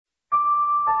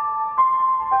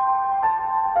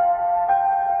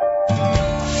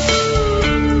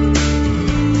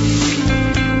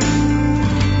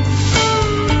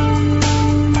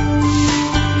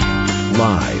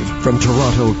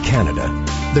Toronto, Canada,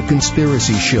 The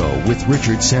Conspiracy Show with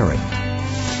Richard Syrett.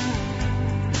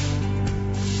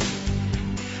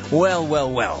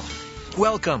 Well.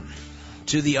 Welcome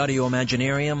to the Audio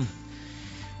Imaginarium.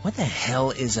 What the hell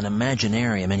is an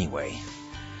Imaginarium anyway?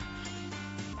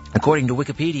 According to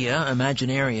Wikipedia,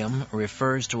 Imaginarium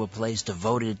refers to a place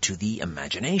devoted to the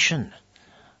imagination.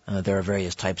 There are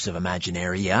various types of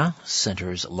Imaginaria,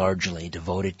 centers largely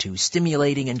devoted to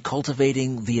stimulating and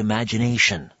cultivating the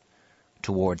imagination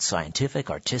towards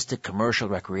scientific, artistic, commercial,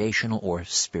 recreational, or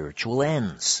spiritual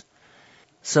ends.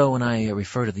 So when I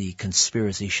refer to the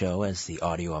Conspiracy Show as the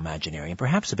Audio Imaginarium,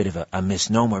 perhaps a bit of a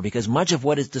misnomer, because much of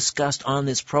what is discussed on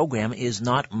this program is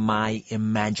not my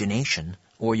imagination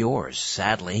or yours.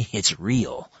 Sadly, it's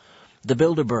real. The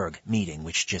Bilderberg meeting,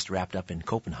 which just wrapped up in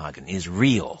Copenhagen, is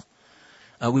real.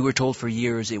 We were told for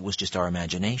years it was just our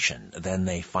imagination. Then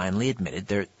they finally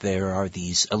admitted there are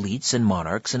these elites and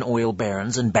monarchs and oil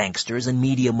barons and banksters and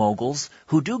media moguls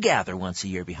who do gather once a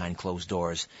year behind closed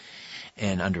doors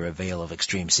and under a veil of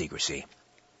extreme secrecy.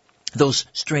 Those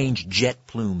strange jet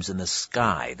plumes in the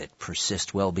sky that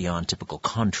persist well beyond typical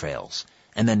contrails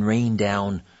and then rain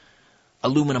down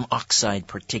aluminum oxide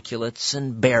particulates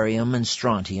and barium and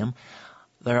strontium,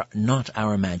 they're not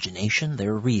our imagination,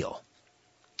 they're real.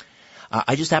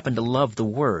 I just happen to love the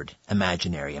word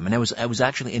Imaginarium, and I was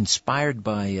actually inspired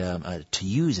by to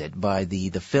use it by the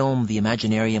film The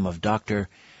Imaginarium of Dr.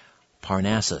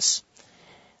 Parnassus,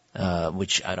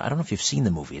 which I don't know if you've seen the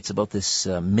movie. It's about this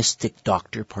mystic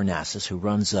Dr. Parnassus who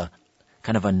runs a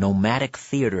kind of a nomadic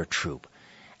theater troupe,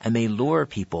 and they lure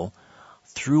people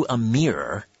through a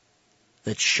mirror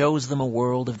that shows them a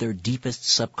world of their deepest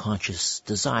subconscious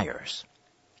desires,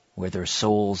 where their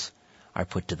souls are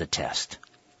put to the test.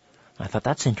 I thought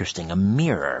that's interesting, a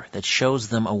mirror that shows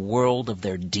them a world of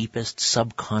their deepest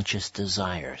subconscious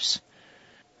desires.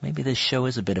 Maybe this show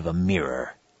is a bit of a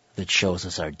mirror that shows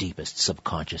us our deepest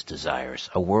subconscious desires,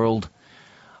 a world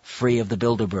free of the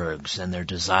Bilderbergs and their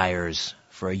desires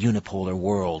for a unipolar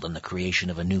world and the creation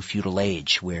of a new feudal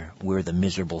age where we're the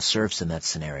miserable serfs in that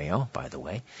scenario, by the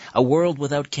way, a world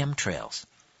without chemtrails.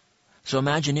 So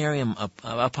Imaginarium,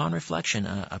 upon reflection,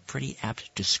 a pretty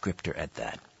apt descriptor at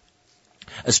that.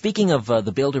 Speaking of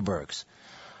the Bilderbergs,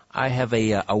 I have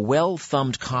a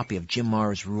well-thumbed copy of Jim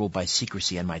Marr's Rule by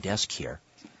Secrecy on my desk here.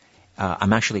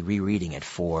 I'm actually rereading it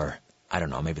for, I don't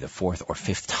know, maybe the fourth or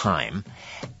fifth time.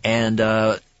 And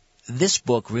this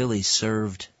book really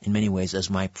served in many ways as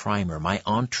my primer, my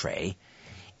entree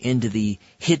into the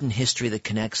hidden history that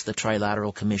connects the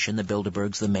Trilateral Commission, the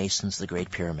Bilderbergs, the Masons, the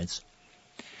Great Pyramids.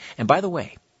 And by the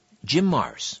way, Jim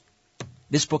Marr's,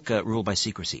 this book, Rule by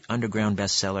Secrecy, underground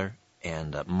bestseller,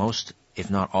 and most, if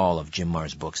not all, of Jim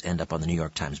Marr's books end up on the New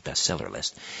York Times bestseller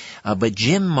list. But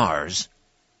Jim Marr's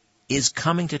is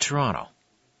coming to Toronto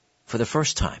for the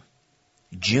first time,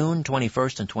 June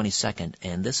 21st and 22nd,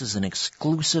 and this is an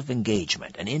exclusive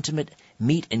engagement, an intimate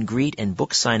meet and greet and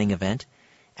book signing event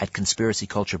at Conspiracy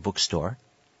Culture Bookstore,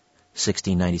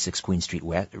 1696 Queen Street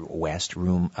West,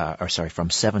 from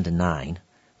 7 to 9.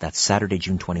 That's Saturday,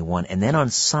 June 21, and then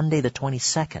on Sunday the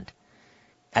 22nd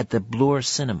at the Bloor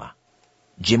Cinema,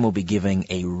 Jim will be giving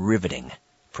a riveting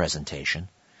presentation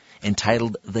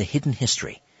entitled The Hidden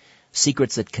History,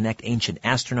 Secrets that Connect Ancient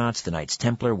Astronauts, the Knights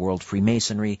Templar, World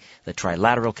Freemasonry, the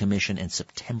Trilateral Commission, and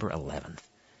September 11th.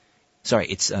 Sorry,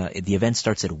 the event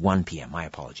starts at 1 p.m. My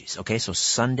apologies. Okay, so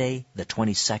Sunday the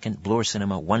 22nd, Bloor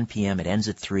Cinema, 1 p.m. It ends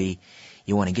at 3.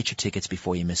 You want to get your tickets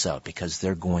before you miss out because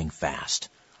they're going fast.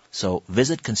 So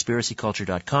visit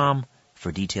conspiracyculture.com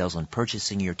for details on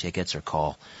purchasing your tickets or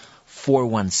call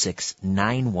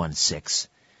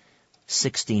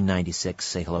 416-916-1696.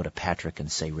 Say hello to Patrick and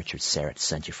say Richard Syrett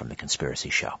sent you from The Conspiracy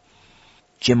Show.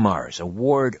 Jim Marr's,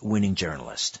 award-winning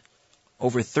journalist.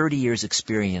 Over 30 years'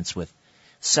 experience with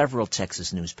several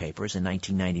Texas newspapers. In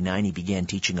 1999, he began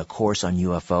teaching a course on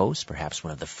UFOs, perhaps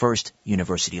one of the first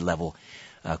university-level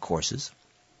courses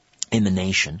in the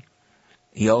nation.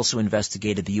 He also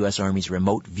investigated the U.S. Army's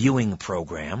remote viewing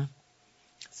program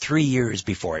 3 years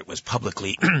before it was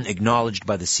publicly acknowledged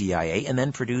by the CIA, and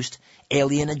then produced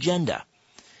Alien Agenda.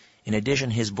 In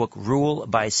addition, his book Rule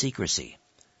by Secrecy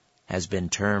has been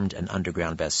termed an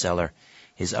underground bestseller.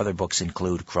 His other books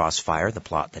include Crossfire, The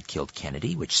Plot That Killed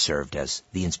Kennedy, which served as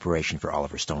the inspiration for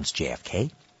Oliver Stone's JFK,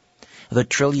 The $1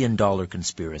 Trillion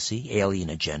Conspiracy,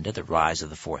 Alien Agenda, The Rise of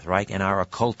the Fourth Reich, and Our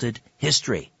Occulted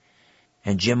History.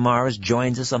 And Jim Marrs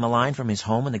joins us on the line from his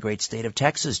home in the great state of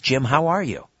Texas. Jim, how are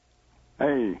you?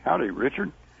 Hey, howdy,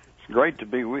 Richard. It's great to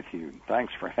be with you.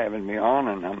 Thanks for having me on,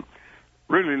 and I'm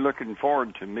really looking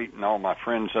forward to meeting all my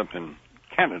friends up in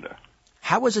Canada.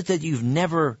 How is it that you've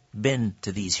never been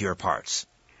to these here parts?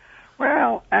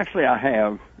 Well, actually, I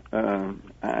have,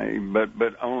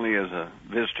 but only as a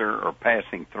visitor or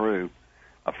passing through.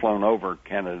 I've flown over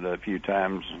Canada a few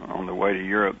times on the way to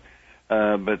Europe,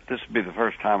 but this will be the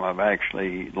first time I've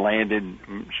actually landed,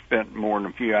 spent more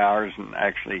than a few hours, and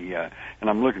actually, and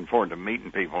I'm looking forward to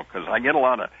meeting people because I get a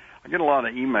lot of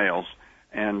emails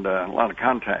and a lot of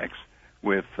contacts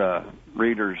with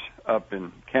readers up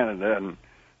in Canada, and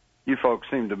you folks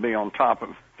seem to be on top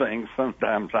of things.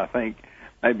 Sometimes I think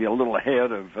maybe a little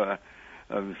ahead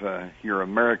of your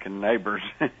American neighbors.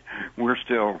 We're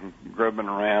still grubbing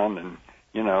around and,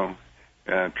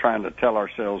 trying to tell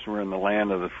ourselves we're in the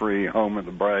land of the free, home of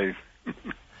the brave.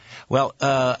 Well,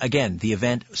 again, the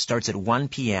event starts at 1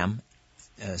 p.m.,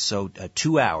 so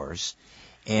 2 hours,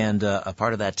 and a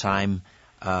part of that time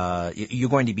you're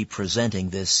going to be presenting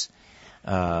this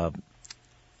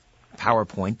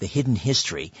PowerPoint, the hidden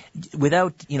history,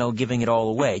 without, giving it all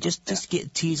away. Just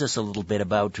tease us a little bit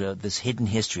about this hidden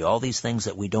history, all these things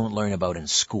that we don't learn about in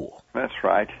school. That's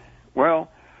right.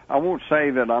 Well, I won't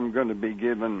say that I'm going to be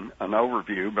giving an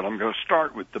overview, but I'm going to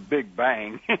start with the Big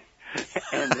Bang.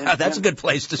 And then, that's a good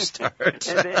place to start.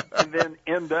 and then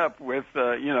end up with,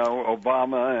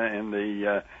 Obama and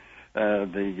the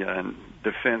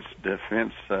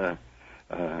defense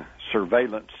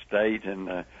surveillance state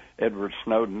and Edward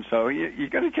Snowden. So you're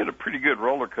going to get a pretty good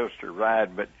roller coaster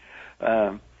ride, but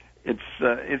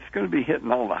it's going to be hitting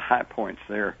all the high points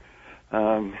there,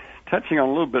 touching on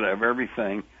a little bit of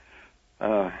everything.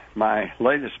 My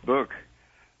latest book,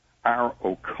 Our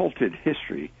Occulted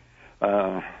History.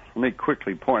 Let me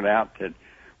quickly point out that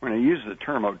when I use the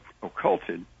term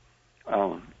occulted,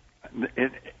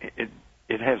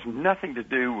 it has nothing to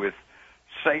do with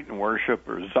Satan worship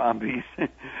or zombies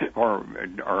or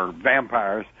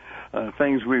vampires,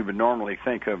 things we would normally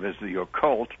think of as the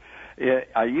occult.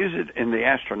 I use it in the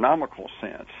astronomical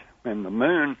sense. When the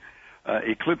moon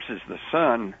eclipses the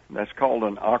sun, that's called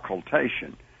an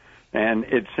occultation. And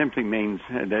it simply means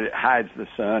that it hides the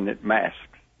sun, it masks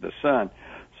the sun.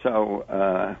 So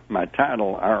my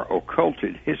title, Our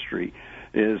Occulted History,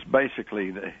 is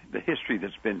basically the history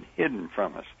that's been hidden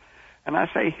from us. And I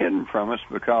say hidden from us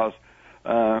because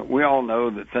we all know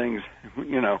that things,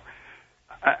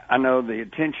 I know the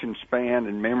attention span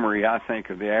and memory, I think,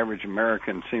 of the average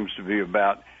American seems to be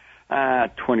about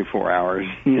 24 hours.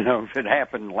 If it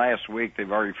happened last week, they've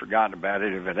already forgotten about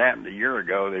it. If it happened a year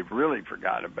ago, they've really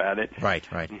forgotten about it. Right.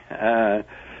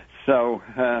 So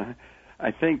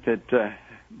I think that,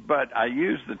 but I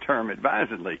use the term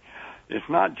advisedly. It's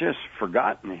not just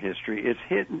forgotten history. It's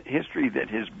hidden history that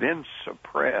has been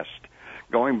suppressed,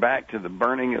 going back to the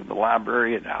burning of the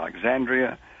library at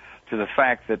Alexandria, to the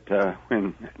fact that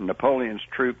when Napoleon's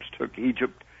troops took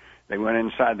Egypt, they went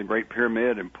inside the Great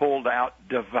Pyramid and pulled out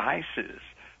devices,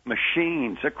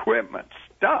 machines, equipment,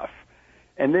 stuff,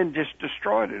 and then just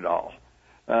destroyed it all.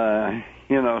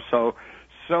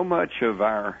 So much of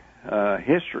our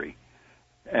history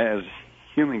as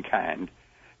humankind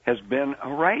has been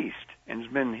erased and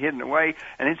has been hidden away,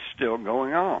 and it's still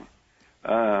going on.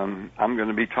 I'm going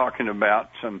to be talking about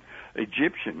some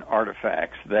Egyptian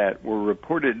artifacts that were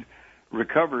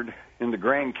recovered in the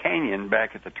Grand Canyon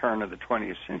back at the turn of the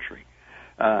 20th century.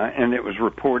 And it was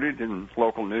reported in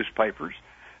local newspapers,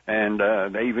 and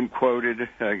they even quoted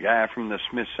a guy from the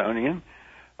Smithsonian.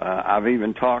 I've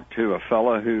even talked to a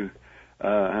fellow who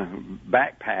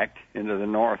backpacked into the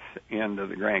north end of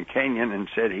the Grand Canyon and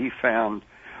said he found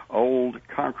old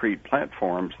concrete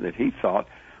platforms that he thought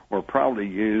were probably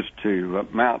used to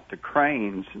mount the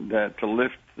cranes to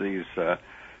lift these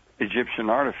Egyptian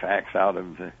artifacts out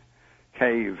of the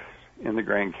cave in the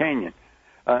Grand Canyon.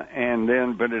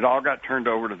 But it all got turned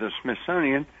over to the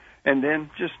Smithsonian and then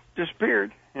just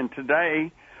disappeared. And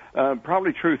today,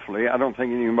 probably truthfully, I don't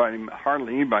think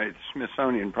hardly anybody at the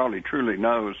Smithsonian probably truly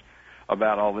knows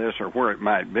about all this or where it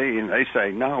might be. And they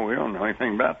say, no, we don't know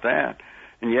anything about that.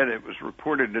 And yet it was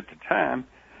reported at the time.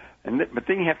 But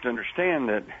then you have to understand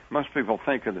that most people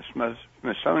think of the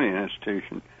Smithsonian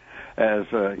Institution as,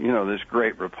 this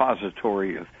great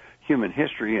repository of human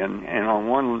history, and on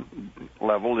one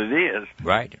level it is.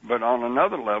 Right. But on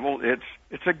another level,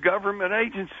 it's a government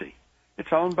agency. It's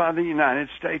owned by the United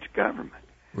States government.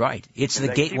 Right. It's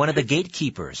one of the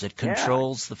gatekeepers that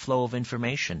controls the flow of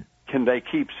information. Can they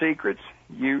keep secrets?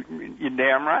 You're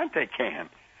damn right they can.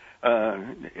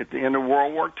 At the end of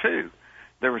World War II,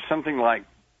 there was something like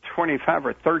 25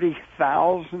 or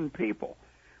 30,000 people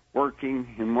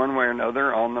working in one way or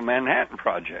another on the Manhattan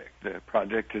Project, the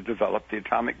project to develop the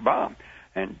atomic bomb.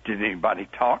 And did anybody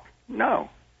talk? No.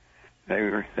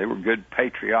 They were good,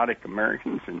 patriotic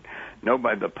Americans, and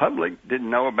the public didn't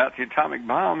know about the atomic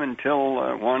bomb until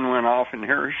one went off in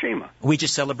Hiroshima. We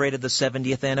just celebrated the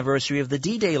 70th anniversary of the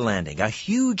D-Day landing, a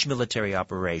huge military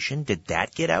operation. Did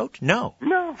that get out? No.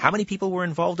 No. How many people were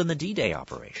involved in the D-Day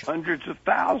operation? Hundreds of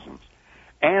thousands,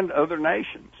 and other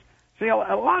nations. See, a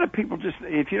lot of people just,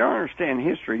 if you don't understand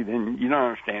history, then you don't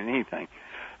understand anything.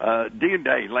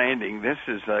 D-Day landing, this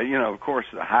is, of course,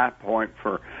 the high point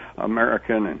for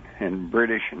American and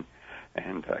British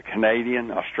and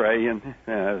Canadian, Australian.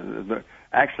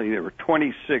 Actually, there were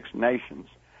 26 nations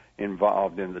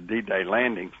involved in the D-Day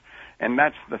landings, and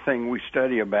that's the thing we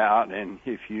study about. And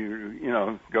if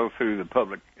you go through the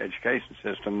public education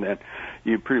system, then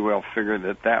you pretty well figure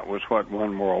that was what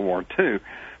won World War II.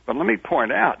 But let me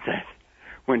point out that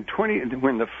when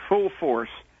the full force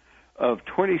of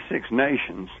 26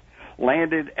 nations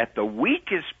landed at the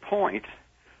weakest point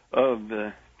of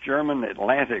the German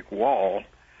Atlantic Wall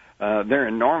there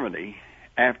in Normandy,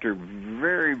 after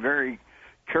very, very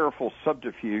careful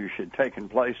subterfuge had taken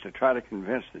place to try to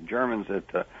convince the Germans that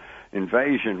the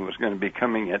invasion was going to be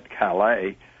coming at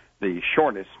Calais, the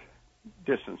shortest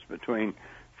distance between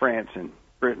France and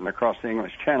Britain across the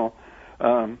English Channel.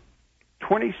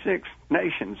 26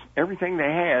 nations, everything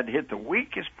they had hit the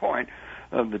weakest point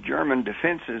of the German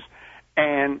defenses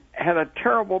and had a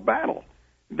terrible battle.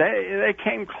 They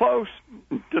came close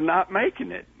to not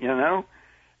making it, and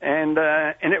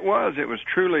it was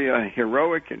truly a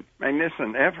heroic and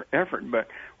magnificent effort. But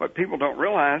what people don't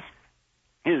realize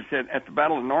is that at the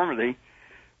Battle of Normandy,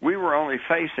 we were only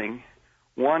facing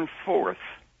 1/4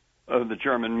 of the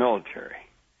German military.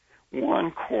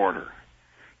 1/4.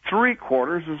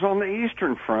 3/4 was on the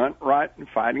Eastern Front, right, and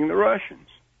fighting the Russians.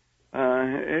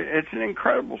 It's an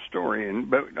incredible story,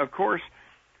 but of course,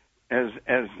 as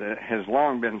has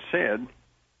long been said,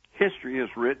 history is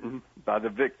written by the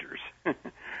victors.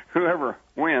 Whoever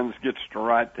wins gets to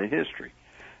write the history,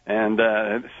 and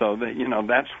so that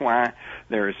that's why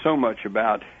there is so much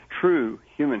about true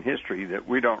human history that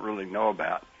we don't really know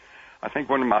about. I think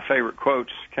one of my favorite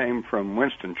quotes came from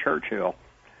Winston Churchill,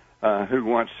 who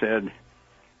once said,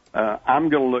 "I'm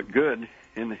going to look good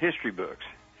in the history books."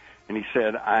 And he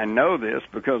said, "I know this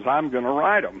because I'm going to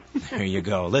write them." There you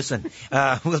go. Listen,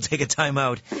 we'll take a time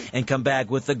out and come back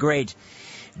with the great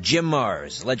Jim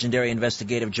Marrs, legendary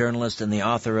investigative journalist and the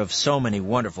author of so many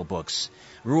wonderful books.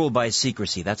 Ruled by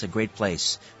Secrecy. That's a great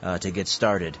place to get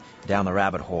started down the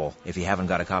rabbit hole. If you haven't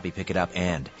got a copy, pick it up.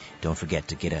 And don't forget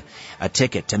to get a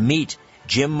ticket to meet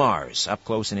Jim Marrs up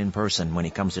close and in person when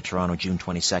he comes to Toronto June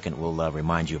 22nd. We'll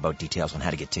remind you about details on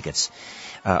how to get tickets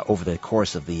over the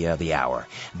course of the hour.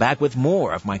 Back with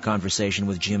more of my conversation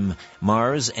with Jim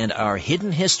Marrs and our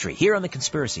hidden history here on The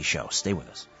Conspiracy Show. Stay with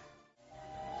us.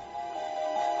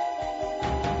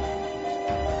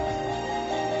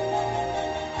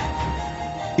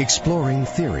 Exploring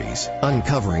theories,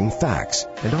 uncovering facts,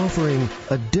 and offering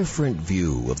a different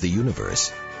view of the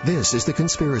universe. This is The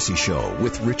Conspiracy Show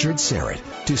with Richard Serrett.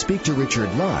 To speak to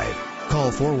Richard live,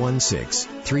 call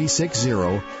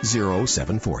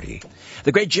 416-360-0740.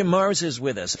 The great Jim Marrs is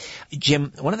with us.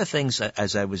 Jim, one of the things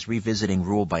as I was revisiting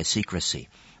Ruled by Secrecy,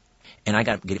 and I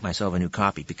got to get myself a new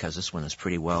copy because this one is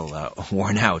pretty well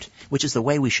worn out, which is the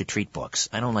way we should treat books.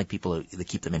 I don't like people that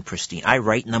keep them in pristine. I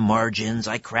write in the margins,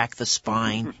 I crack the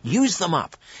spine, use them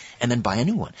up, and then buy a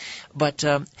new one. But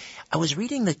I was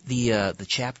reading the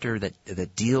chapter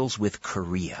that deals with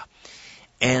Korea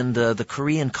and the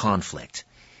Korean conflict.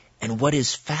 And what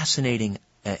is fascinating,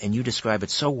 and you describe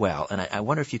it so well, and I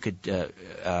wonder if you could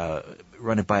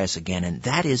run it by us again, and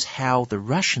that is how the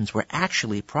Russians were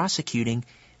actually prosecuting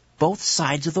both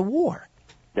sides of the war.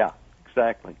 Yeah,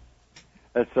 exactly.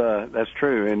 That's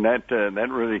true, and that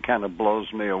really kind of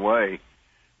blows me away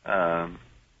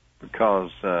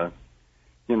because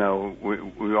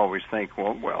we always think,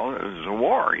 well, there's a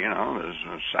war, there's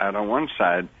a side on one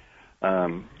side,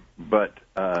 but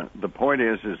the point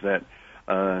is that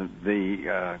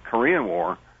the Korean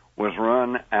War was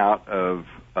run out of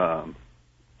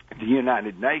the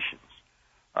United Nations,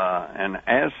 and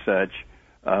as such,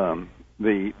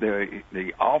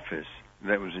 the office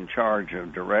that was in charge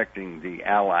of directing the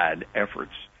Allied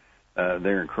efforts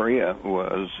there in Korea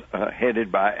was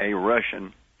headed by a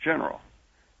Russian general,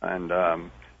 and I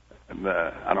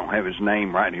don't have his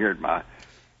name right here at my.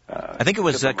 I think it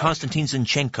was Konstantin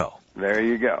Zinchenko. There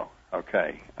you go.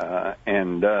 Okay,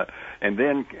 and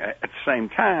then at the same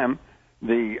time,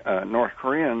 the North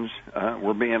Koreans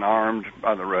were being armed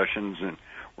by the Russians and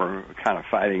were kind of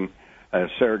fighting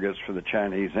surrogates for the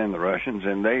Chinese and the Russians,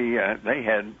 and they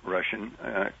had Russian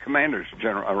commanders,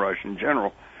 a Russian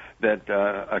general that,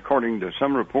 according to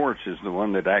some reports, is the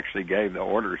one that actually gave the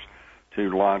orders to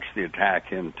launch the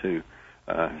attack into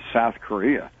South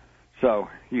Korea. So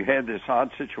you had this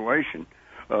odd situation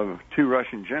of two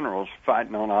Russian generals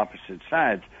fighting on opposite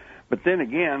sides. But then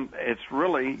again, it's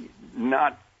really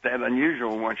not that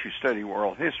unusual once you study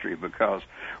world history, because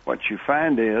what you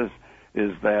find is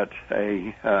that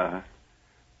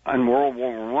in World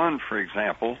War I, for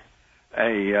example,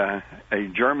 a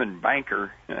German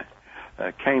banker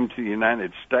came to the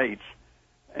United States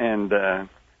and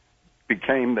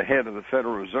became the head of the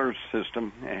Federal Reserve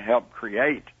System and helped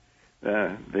create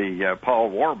Paul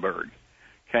Warburg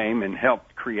came and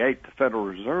helped create the Federal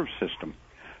Reserve System.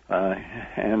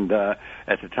 And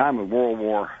at the time of World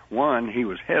War I, he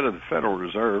was head of the Federal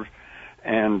Reserve,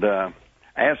 and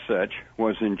as such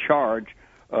was in charge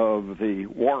of the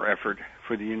war effort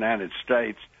for the United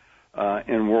States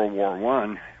in World War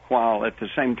I, while at the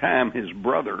same time his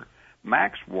brother,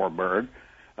 Max Warburg,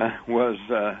 was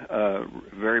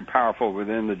very powerful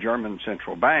within the German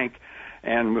central bank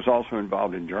and was also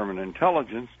involved in German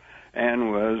intelligence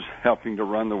and was helping to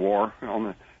run the war on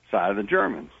the side of the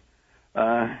Germans.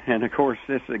 And, of course,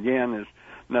 this, again, is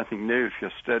nothing new. If you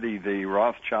study the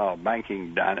Rothschild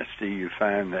banking dynasty, you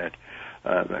find that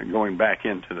going back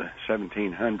into the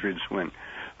 1700s when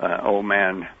old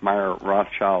man Meyer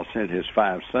Rothschild sent his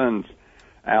 5 sons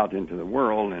out into the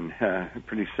world, and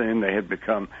pretty soon they had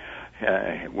become,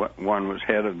 one was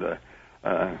head of the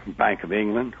Bank of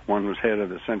England, one was head of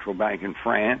the central bank in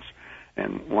France,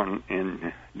 and one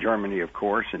in Germany, of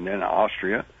course, and then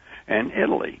Austria and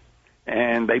Italy.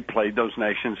 And they played those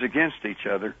nations against each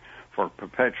other for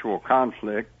perpetual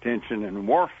conflict, tension, and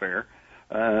warfare,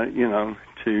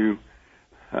 to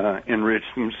enrich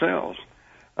themselves.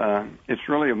 It's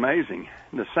really amazing.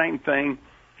 The same thing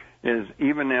is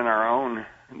even in our own,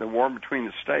 the war between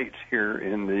the states here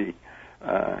in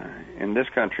this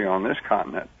country, on this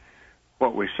continent.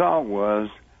 What we saw was,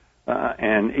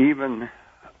 and even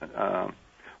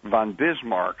von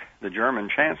Bismarck, the German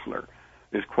chancellor,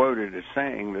 is quoted as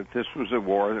saying that this was a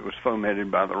war that was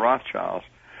fomented by the Rothschilds,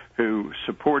 who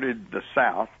supported the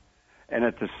South and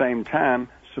at the same time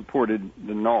supported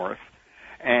the North.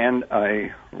 And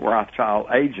a Rothschild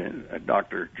agent,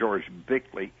 Dr. George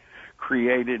Bickley,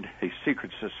 created a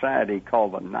secret society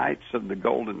called the Knights of the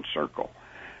Golden Circle.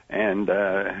 And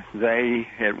they,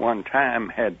 at one time,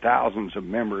 had thousands of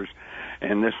members,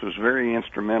 and this was very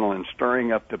instrumental in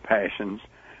stirring up the passions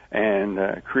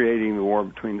and creating the war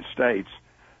between the states.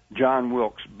 John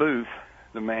Wilkes Booth,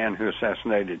 the man who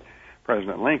assassinated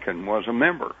President Lincoln, was a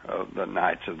member of the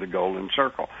Knights of the Golden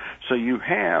Circle. So you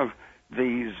have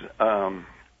these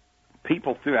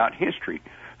people throughout history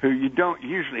who you don't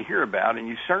usually hear about, and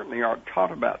you certainly aren't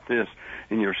taught about this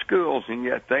in your schools, and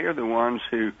yet they are the ones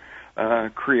who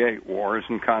create wars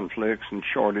and conflicts and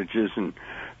shortages and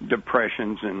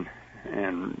depressions and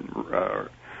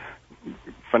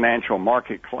financial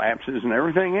market collapses and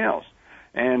everything else.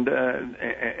 And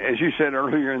as you said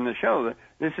earlier in the show,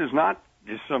 this is not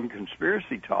just some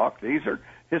conspiracy talk. These are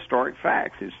historic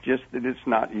facts. It's just that it's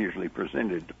not usually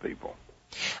presented to people.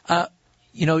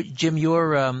 Jim,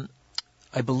 you're,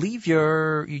 I believe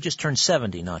you just turned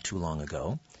 70 not too long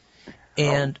ago.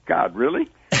 And oh, God, really?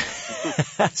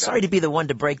 Sorry to be the one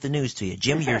to break the news to you.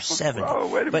 Jim, you're 70. Oh,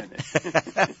 wait a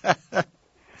minute.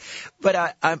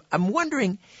 But I'm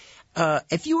wondering,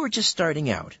 if you were just starting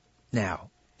out now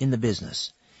in the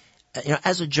business,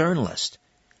 as a journalist,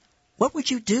 what would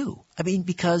you do? I mean,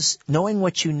 because knowing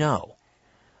what you know,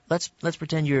 let's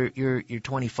pretend you're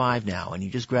 25 now and you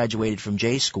just graduated from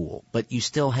J school, but you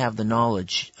still have the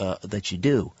knowledge that you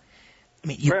do. I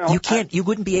mean, you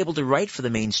wouldn't be able to write for the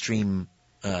mainstream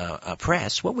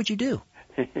press. What would you do?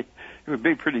 It would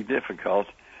be pretty difficult.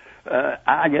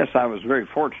 I guess I was very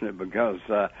fortunate because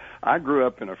I grew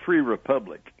up in a free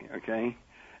republic, okay?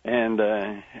 And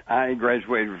I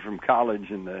graduated from college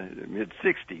in the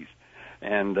mid-'60s,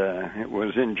 and it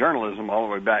was in journalism all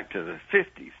the way back to the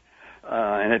 50s.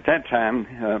 And at that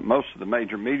time, most of the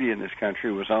major media in this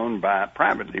country was owned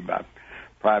privately by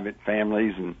private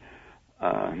families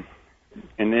and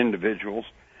individuals.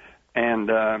 And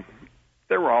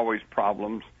there were always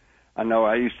problems. I know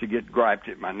I used to get griped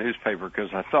at my newspaper because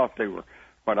I thought they were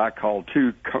what I called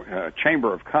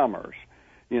chamber of commerce.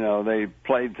 They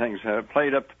played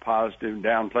up the positive,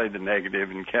 downplayed the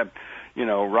negative, and kept,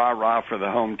 rah-rah for the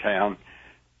hometown.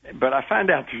 But I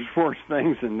find out there's worse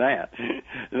things than that.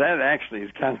 That actually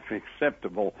is kind of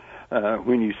acceptable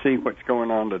when you see what's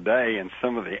going on today and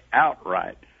some of the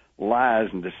outright lies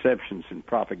and deceptions and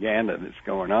propaganda that's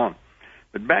going on.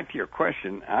 But back to your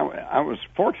question, I was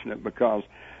fortunate because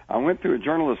I went through a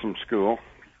journalism school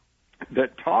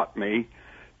that taught me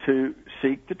to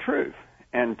seek the truth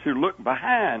and to look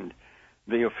behind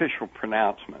the official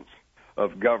pronouncements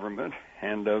of government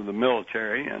and of the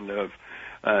military and of,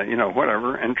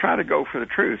 whatever, and try to go for the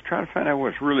truth, try to find out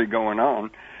what's really going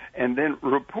on, and then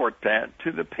report that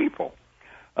to the people.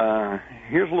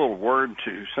 Here's a little word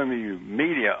to some of you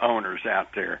media owners out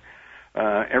there.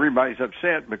 Everybody's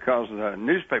upset because the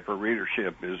newspaper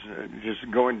readership is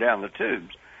just going down the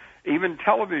tubes. Even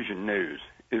television news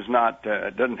is not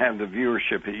doesn't have the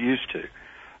viewership it used to.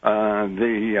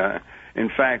 In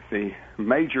fact, the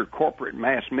major corporate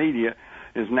mass media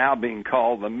is now being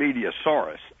called the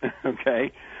Mediasaurus,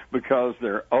 okay, because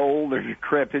they're old, they're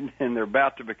decrepit, and they're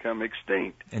about to become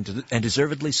extinct. And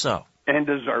deservedly so. And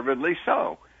deservedly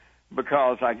so,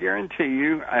 because I guarantee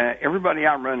you, everybody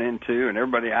I run into and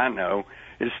everybody I know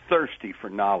is thirsty for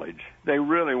knowledge. They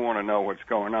really want to know what's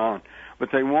going on,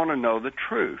 but they want to know the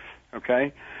truth,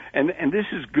 okay? And this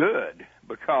is good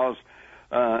because,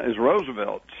 as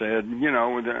Roosevelt said,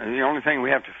 the only thing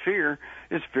we have to fear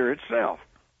is fear itself.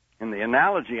 And the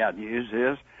analogy I'd use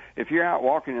is, if you're out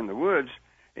walking in the woods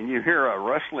and you hear a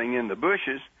rustling in the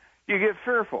bushes, you get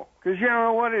fearful because you don't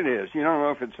know what it is. You don't know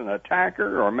if it's an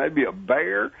attacker or maybe a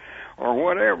bear or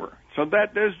whatever. So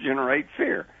that does generate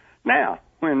fear. Now,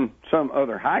 when some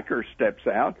other hiker steps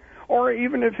out, or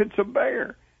even if it's a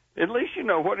bear, at least you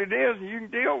know what it is and you can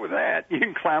deal with that. You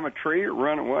can climb a tree or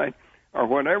run away or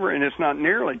whatever, and it's not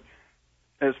nearly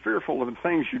as fearful of the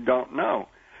things you don't know.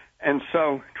 And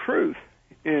so truth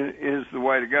is the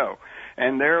way to go.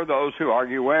 And there are those who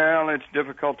argue, well, it's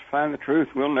difficult to find the truth.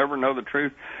 We'll never know the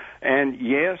truth. And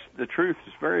yes, the truth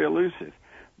is very elusive,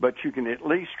 but you can at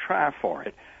least try for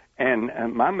it.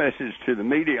 And my message to the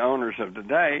media owners of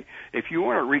today, if you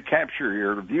want to recapture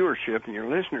your viewership and your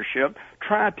listenership,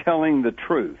 try telling the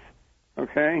truth.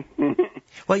 Okay?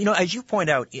 Well, as you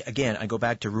point out, again, I go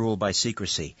back to rule by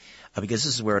secrecy, because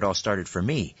this is where it all started for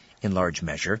me, in large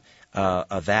measure,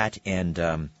 that and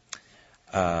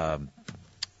a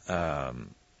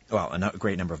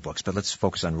great number of books, but let's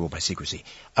focus on Rule by Secrecy.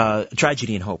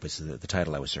 Tragedy and Hope is the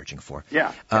title I was searching for.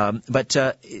 Yeah.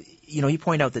 You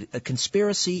point out that a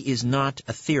conspiracy is not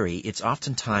a theory. It's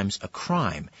oftentimes a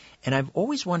crime. And I've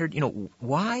always wondered,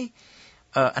 why,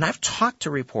 and I've talked to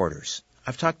reporters.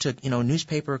 I've talked to,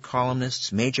 newspaper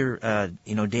columnists, major,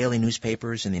 daily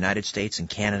newspapers in the United States and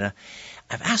Canada.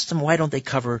 I've asked them why don't they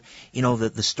cover,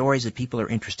 the stories that people are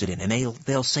interested in, and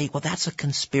they'll say, well, that's a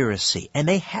conspiracy, and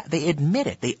they admit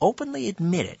it, they openly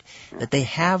admit it, that they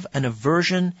have an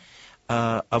aversion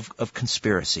of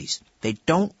conspiracies. They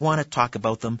don't want to talk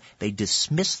about them. They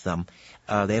dismiss them.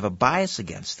 They have a bias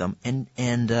against them, and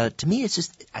to me, it's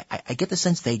just I get the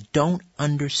sense they don't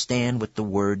understand what the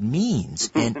word means.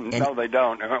 And no, they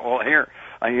don't. Well,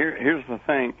 here's the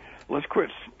thing. Let's quit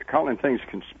calling things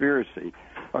conspiracy,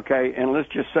 okay? And let's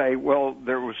just say, well,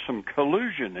 there was some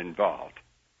collusion involved,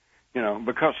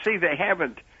 because see, they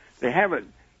haven't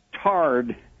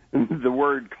tarred the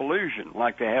word collusion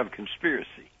like they have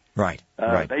conspiracy. Right.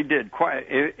 Right. They did quite.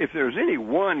 If there's any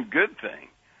one good thing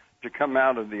to come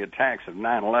out of the attacks of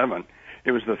 9/11,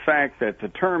 it was the fact that the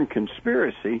term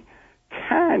conspiracy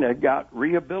kind of got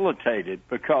rehabilitated,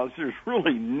 because there's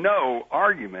really no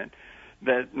argument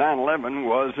that 9/11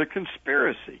 was a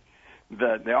conspiracy.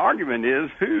 The argument is,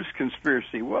 whose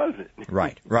conspiracy was it?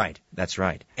 Right. That's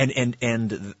right. And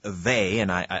they, and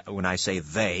I when I say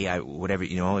they, whatever, if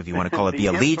you want to call it the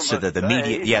elites or the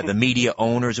media, the media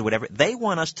owners or whatever, they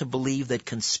want us to believe that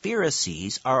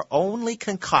conspiracies are only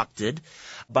concocted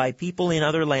by people in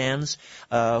other lands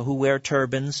who wear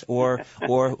turbans or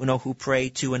who pray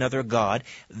to another god.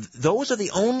 Those are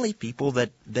the only people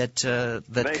that concoct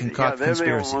they're conspiracies. They're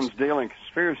the only ones dealing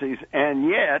conspiracies, and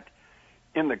yet,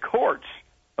 in the courts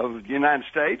of the United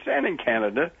States and in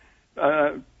Canada,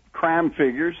 crime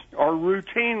figures are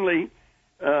routinely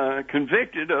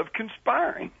convicted of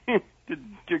conspiring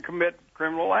to commit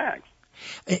criminal acts.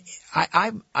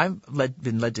 I've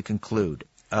been led to conclude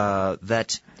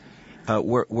that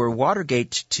were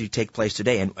Watergate to take place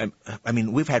today, and I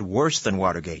mean, we've had worse than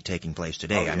Watergate taking place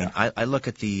today. Oh, yeah. I mean, I look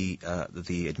at the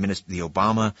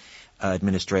Obama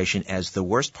administration as the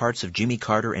worst parts of Jimmy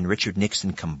Carter and Richard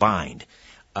Nixon combined,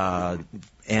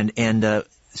 and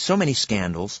so many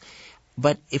scandals.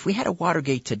 But if we had a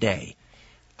Watergate today,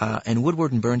 and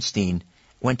Woodward and Bernstein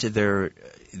went to their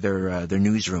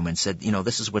newsroom and said,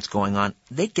 this is what's going on,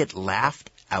 they'd get laughed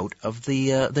out of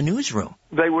the newsroom.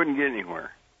 They wouldn't get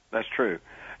anywhere. That's true.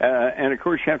 And of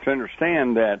course, you have to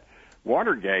understand that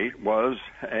Watergate was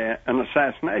an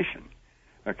assassination.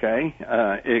 Okay,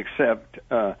 except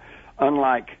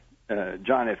unlike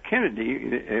John F. Kennedy,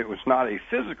 it was not a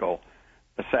physical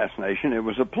assassination. It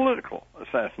was a political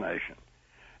assassination.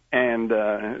 And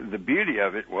the beauty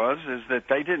of it is that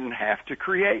they didn't have to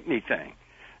create anything.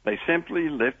 They simply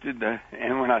lifted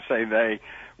and when I say they,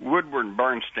 Woodward and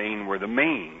Bernstein were the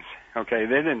means. Okay,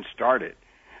 they didn't start it.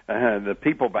 The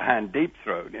people behind Deep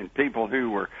Throat and people who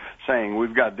were saying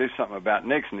we've got to do something about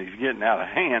Nixon, he's getting out of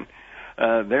hand,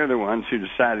 they're the ones who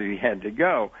decided he had to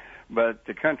go. But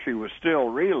the country was still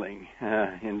reeling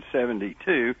in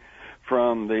 72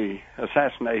 from the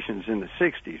assassinations in the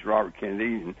 60s, Robert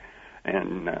Kennedy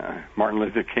and Martin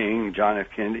Luther King, John F.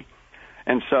 Kennedy.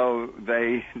 And so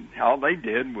all they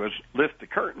did was lift the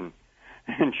curtain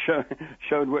and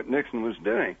showed what Nixon was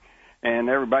doing. And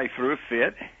everybody threw a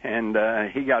fit, and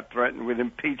he got threatened with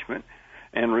impeachment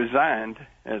and resigned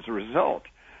as a result.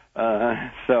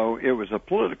 So it was a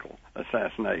political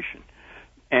assassination.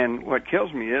 And what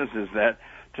kills me is that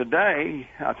today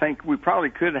I think we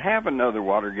probably could have another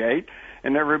Watergate,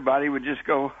 and everybody would just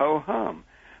go ho-hum.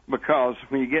 Because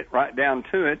when you get right down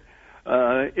to it,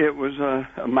 it was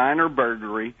a minor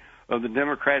burglary of the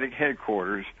Democratic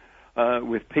headquarters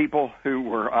with people who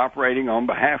were operating on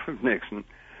behalf of Nixon,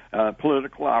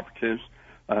 political operatives,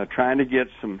 trying to get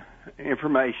some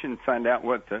information, find out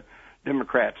what the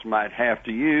Democrats might have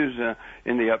to use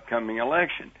in the upcoming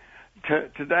election.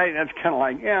 Today, that's kind of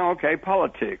like, yeah, okay,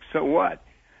 politics, so what?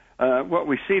 What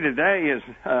we see today is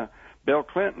Bill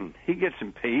Clinton. He gets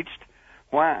impeached.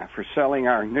 Why? For selling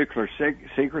our nuclear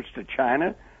secrets to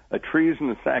China? A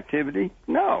treasonous activity?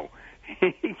 No.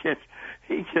 He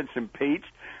gets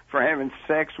impeached for having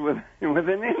sex with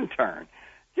an intern.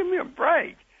 Give me a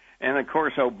break. And of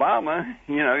course, Obama,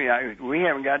 we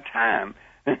haven't got time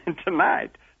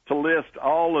tonight to list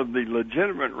all of the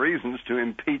legitimate reasons to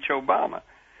impeach Obama.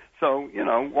 So,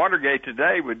 Watergate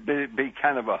today would be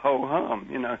kind of a ho-hum.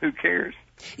 Who cares?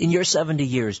 In your 70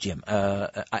 years, Jim,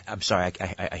 I'm sorry,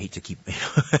 I hate to keep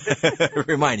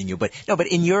reminding you, but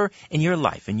in your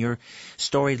life, in your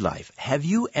storied life, have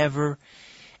you ever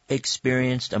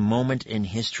experienced a moment in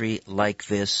history like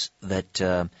this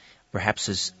that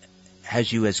perhaps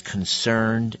has you as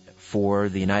concerned for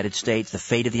the United States, the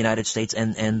fate of the United States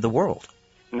and the world?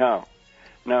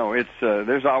 No, it's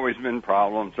there's always been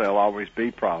problems. There'll always be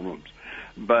problems.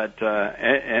 But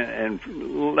and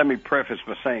let me preface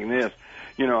by saying this.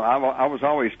 I was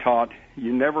always taught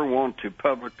you never want to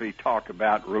publicly talk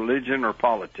about religion or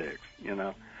politics,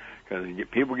 because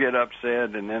people get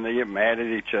upset and then they get mad at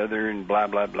each other and blah,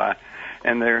 blah, blah.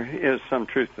 And there is some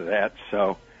truth to that.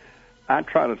 So I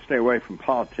try to stay away from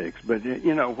politics. But,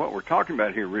 what we're talking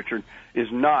about here, Richard,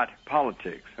 is not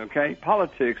politics, okay?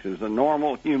 Politics is a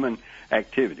normal human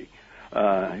activity.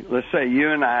 Let's say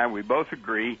you and I, we both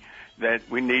agree that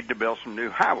we need to build some new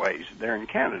highways there in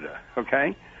Canada,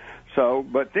 okay? So,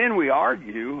 but then we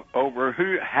argue over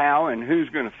how and who's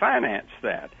going to finance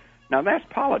that. Now, that's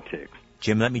politics.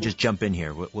 Jim, let me just jump in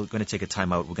here. We're going to take a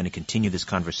time out. We're going to continue this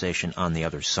conversation on the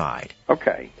other side.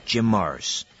 Okay. Jim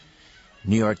Marrs,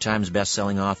 New York Times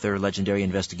best-selling author, legendary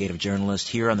investigative journalist,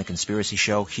 here on The Conspiracy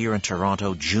Show, here in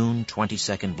Toronto, June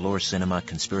 22nd, Bloor Cinema,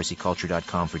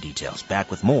 conspiracyculture.com for details.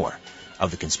 Back with more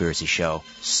of The Conspiracy Show.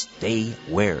 Stay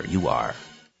where you are.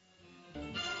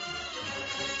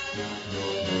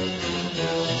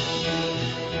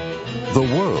 The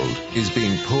world is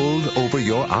being pulled over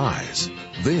your eyes.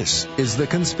 This is The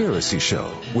Conspiracy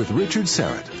Show with Richard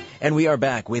Serrett. And we are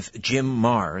back with Jim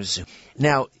Marrs.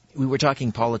 Now, we were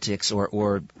talking politics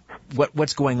or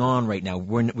what's going on right now.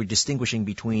 We're distinguishing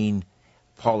between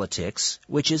politics,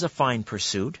 which is a fine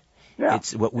pursuit. Yeah.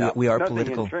 It's what we are nothing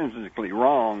political. Intrinsically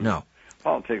wrong. No.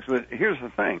 Politics. But here's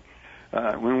the thing.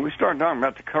 When we start talking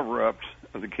about the cover-ups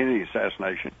of the Kennedy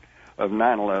assassination, of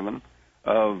 9/11,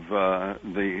 of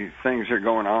the things that are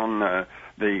going on,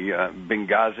 the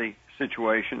Benghazi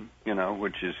situation,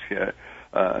 which is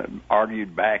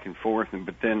argued back and forth,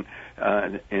 but then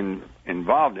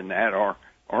involved in that are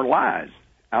lies,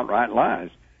 outright lies.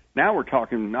 Now we're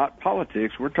talking not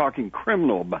politics, we're talking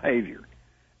criminal behavior.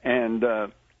 And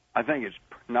I think it's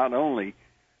not only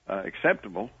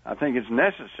acceptable, I think it's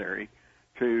necessary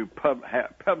to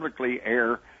publicly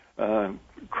air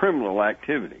criminal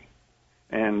activity.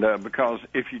 And because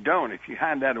if you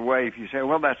hide that away, if you say,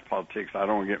 well, that's politics, I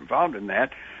don't want to get involved in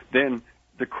that, then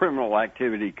the criminal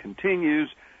activity continues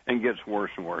and gets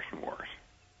worse and worse and worse.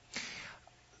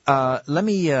 Let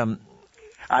me...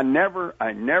 I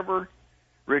never,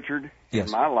 Richard, yes.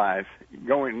 in my life,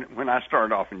 when I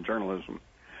started off in journalism,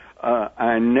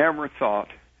 I never thought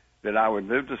that I would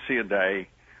live to see a day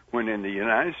when in the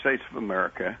United States of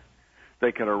America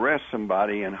they could arrest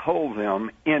somebody and hold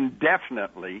them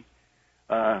indefinitely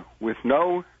with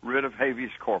no writ of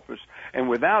habeas corpus, and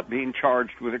without being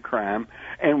charged with a crime,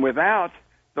 and without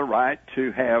the right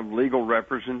to have legal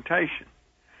representation.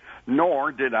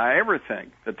 Nor did I ever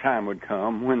think the time would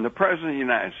come when the President of the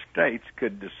United States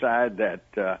could decide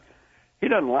that he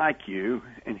doesn't like you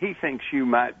and he thinks you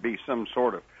might be some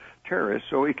sort of terrorist,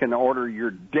 so he can order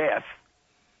your death,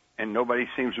 and nobody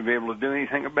seems to be able to do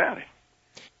anything about it.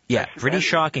 Yeah, pretty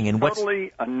shocking. And what's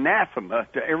totally anathema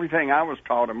to everything I was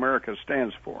taught America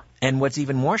stands for. And what's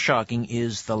even more shocking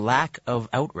is the lack of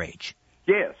outrage.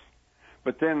 Yes,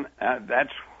 but then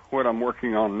that's what I'm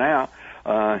working on now.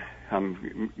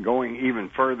 I'm going even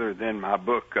further than my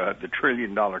book, The $1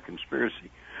 Trillion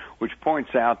Conspiracy, which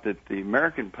points out that the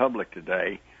American public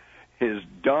today is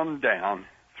dumbed down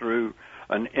through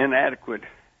an inadequate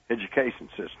education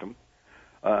system,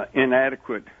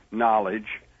 inadequate knowledge.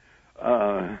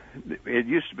 It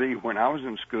used to be when I was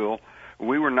in school,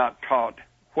 we were not taught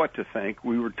what to think,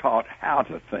 we were taught how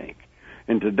to think.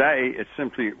 And today, it's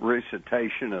simply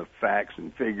recitation of facts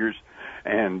and figures,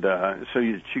 and so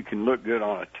that you can look good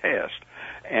on a test.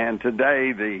 And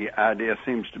today, the idea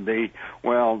seems to be,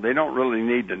 well, they don't really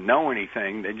need to know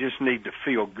anything, they just need to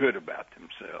feel good about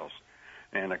themselves.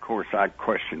 And, of course, I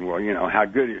question, well, you know, how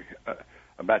good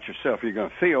about yourself you're going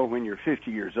to feel when you're 50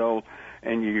 years old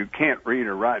and you can't read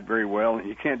or write very well and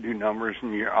you can't do numbers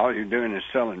and all you're doing is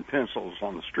selling pencils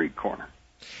on the street corner.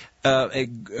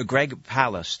 Greg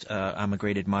Palast, I'm a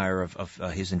great admirer of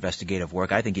his investigative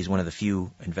work. I think he's one of the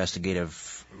few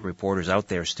investigative reporters out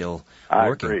there still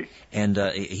working. I agree. And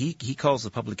he calls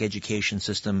the public education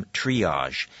system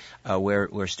triage,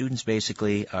 where students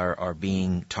basically are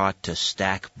being taught to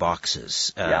stack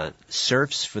boxes,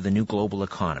 serfs for the new global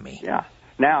economy. Yeah.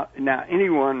 Now,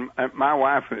 anyone, my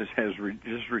wife has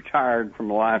just retired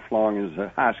from lifelong as a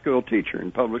high school teacher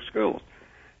in public schools.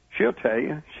 She'll tell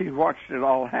you, she watched it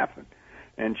all happen,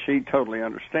 and she totally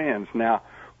understands. Now,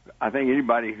 I think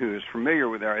anybody who is familiar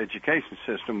with our education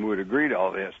system would agree to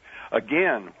all this.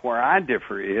 Again, where I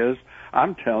differ is,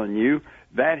 I'm telling you,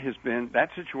 that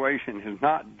situation has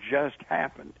not just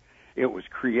happened. It was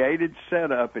created,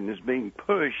 set up, and is being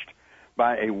pushed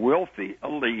by a wealthy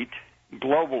elite,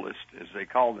 globalist, as they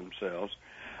call themselves,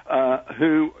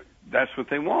 who, that's what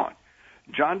they want.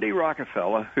 John D.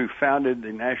 Rockefeller, who founded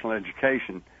the National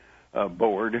Education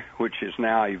Board, which has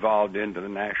now evolved into the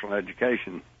National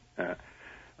Education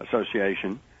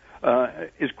Association,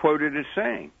 is quoted as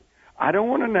saying, I don't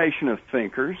want a nation of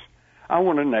thinkers, I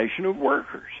want a nation of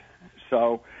workers.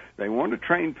 So they want to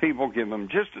train people, give them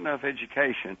just enough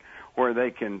education where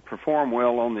they can perform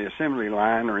well on the assembly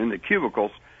line or in the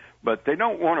cubicles, but they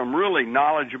don't want them really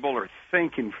knowledgeable or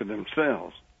thinking for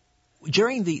themselves.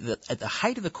 During at the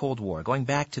height of the Cold War, going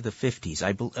back to the 50s,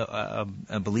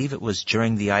 I believe it was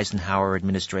during the Eisenhower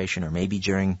administration or maybe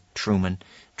during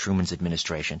Truman's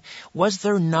administration, was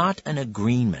there not an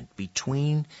agreement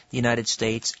between the United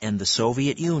States and the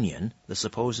Soviet Union, the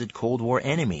supposed Cold War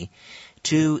enemy,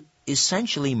 to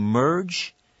essentially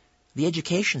merge the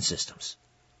education systems?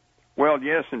 Well,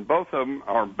 yes, and both of them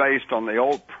are based on the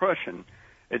old Prussian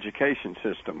education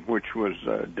system, which was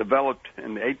developed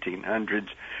in the 1800s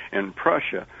in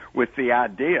Prussia with the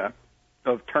idea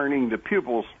of turning the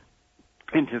pupils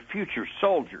into future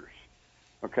soldiers.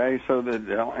 Okay, so that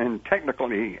and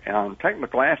on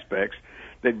technical aspects,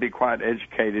 they'd be quite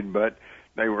educated, but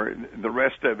the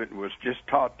rest of it was just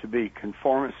taught to be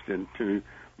conformist and to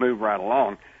move right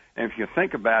along. And if you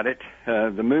think about it,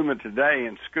 the movement today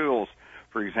in schools,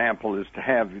 for example, is to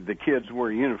have the kids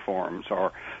wear uniforms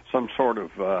or some sort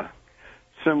of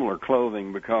similar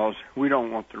clothing because we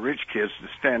don't want the rich kids to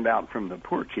stand out from the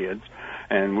poor kids.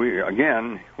 And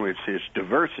which is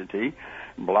diversity,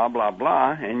 blah, blah,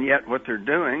 blah. And yet what they're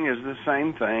doing is the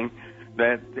same thing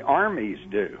that the armies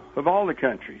do of all the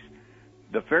countries.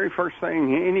 The very first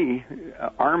thing any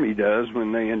army does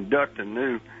when they induct a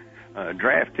new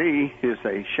draftee is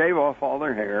they shave off all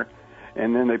their hair,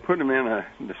 and then they put them in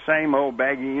the same old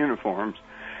baggy uniforms,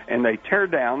 and they tear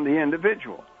down the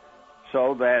individual.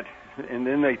 And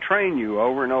then they train you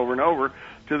over and over and over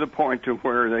to the point to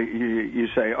where you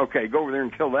say, okay, go over there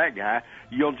and kill that guy.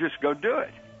 You'll just go do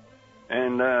it.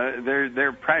 And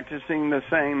they're practicing the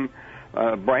same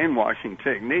brainwashing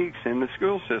techniques in the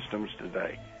school systems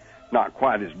today. Not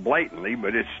quite as blatantly,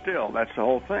 but that's the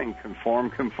whole thing,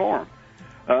 conform.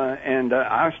 And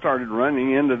I started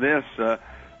running into this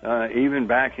even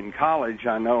back in college.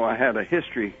 I know I had a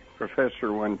history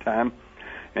professor one time,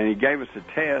 and he gave us a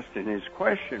test, and his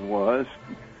question was,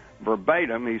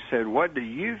 verbatim, he said, what do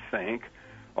you think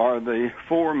are the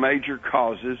 4 major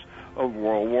causes of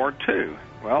World War II?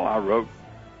 Well, I wrote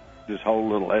this whole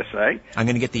little essay. I'm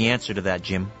going to get the answer to that,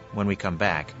 Jim. when we come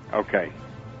back. Okay.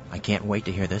 I can't wait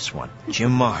to hear this one.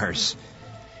 Jim Marrs,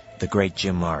 the great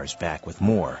Jim Marrs, back with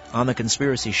more on The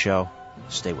Conspiracy Show.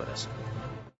 Stay with us.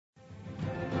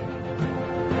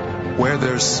 Where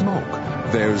there's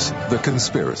smoke, there's The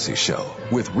Conspiracy Show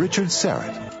with Richard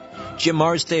Serrett. Jim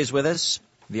Marrs stays with us,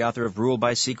 the author of Rule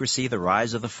by Secrecy, The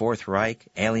Rise of the Fourth Reich,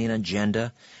 Alien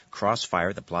Agenda,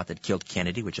 Crossfire, the plot that killed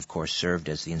Kennedy, which of course served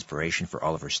as the inspiration for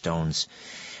Oliver Stone's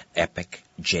epic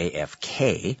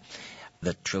JFK,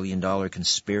 The $1 Trillion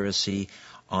Conspiracy,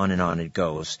 on and on it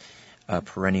goes. A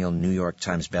perennial New York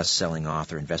Times best-selling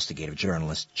author, investigative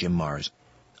journalist, Jim Marrs.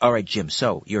 All right, Jim,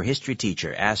 so your history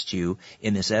teacher asked you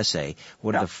in this essay,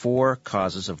 what are the 4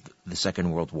 causes of the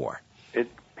Second World War? It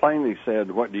plainly said,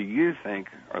 what do you think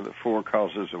are the 4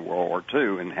 causes of World War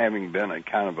II? And having been a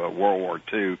kind of a World War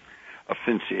II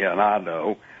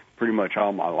aficionado pretty much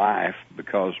all my life,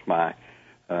 because my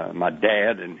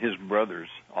dad and his brothers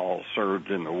all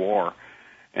served in the war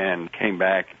and came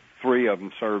back. 3 of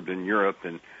them served in Europe,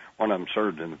 and 1 of them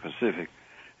served in the Pacific.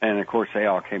 And, of course, they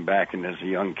all came back, and as a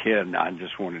young kid, I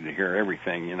just wanted to hear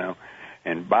everything, you know.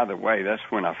 And, by the way, that's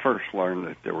when I first learned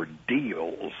that there were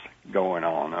deals going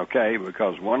on, okay,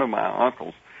 because one of my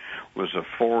uncles was a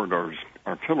forward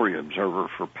artillery observer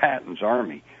for Patton's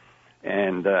Army.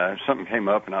 And something came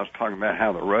up, and I was talking about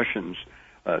how the Russians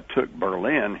took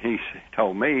Berlin. He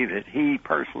told me that he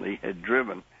personally had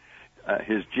driven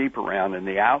his Jeep around in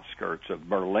the outskirts of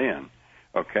Berlin.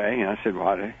 Okay, and I said, well,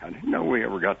 I didn't know we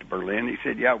ever got to Berlin. He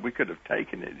said, yeah, we could have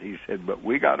taken it. He said, but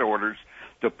we got orders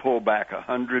to pull back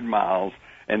 100 miles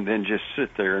and then just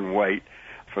sit there and wait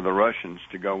for the Russians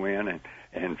to go in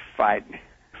and fight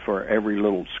for every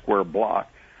little square block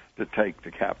to take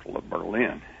the capital of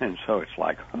Berlin. And so it's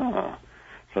like,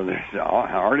 So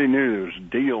I already knew there was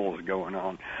deals going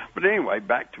on. But anyway,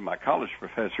 back to my college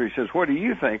professor, he says, what do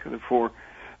you think of the 4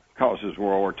 causes of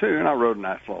World War II? And I wrote a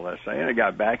nice little essay, and I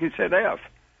got back, he said F.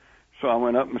 So I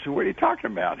went up and said, what are you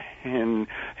talking about? And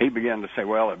he began to say,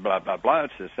 well, blah, blah, blah,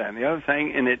 it's this, that, and the other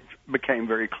thing, and it became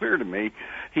very clear to me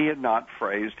he had not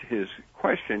phrased his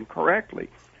question correctly.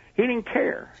 He didn't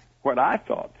care what I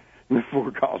thought the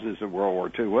 4 causes of World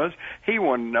War II was. He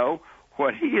wanted to know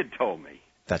what he had told me.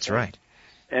 That's right.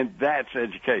 And that's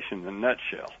education in a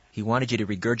nutshell. He wanted you to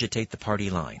regurgitate the party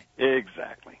line.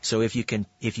 Exactly. So if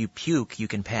you puke, you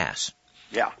can pass.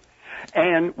 Yeah.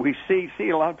 And we see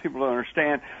a lot of people don't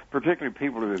understand, particularly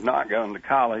people who have not gone to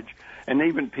college, and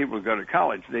even people who go to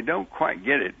college, they don't quite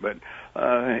get it. But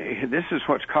this is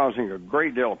what's causing a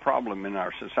great deal of problem in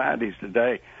our societies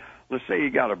today. Let's say you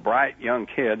got a bright young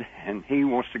kid, and he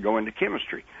wants to go into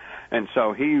chemistry. And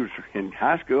so he's in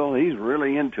high school, he's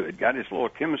really into it, got his little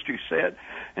chemistry set,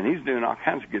 and he's doing all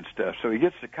kinds of good stuff. So he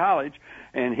gets to college,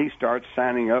 and he starts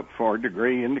signing up for a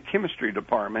degree in the chemistry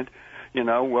department. You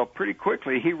know, well, pretty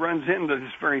quickly he runs into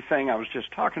this very thing I was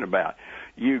just talking about.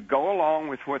 You go along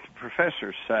with what the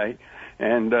professors say,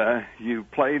 and you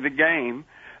play the game.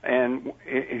 And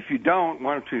if you don't,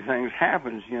 1 of 2 things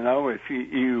happens. You know, if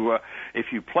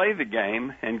you play the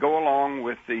game and go along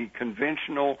with the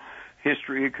conventional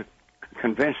history,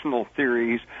 conventional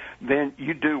theories, then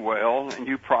you do well and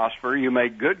you prosper. You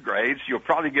make good grades. You'll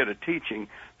probably get a teaching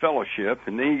fellowship,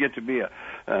 and then you get to be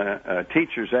a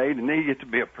teacher's aide, and then you get to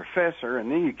be a professor,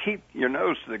 and then you keep your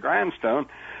nose to the grindstone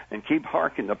and keep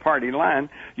harking the party line.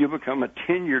 You'll become a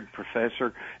tenured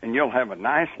professor, and you'll have a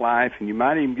nice life, and you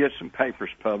might even get some papers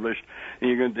published, and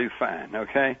you're going to do fine,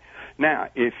 okay? Now,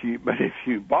 if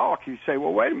you balk, you say,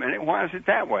 well, wait a minute, why is it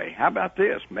that way? How about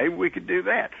this? Maybe we could do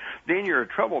that. Then you're a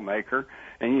troublemaker,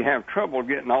 and you have trouble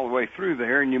getting all the way through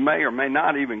there, and you may or may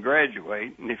not even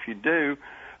graduate. And if you do,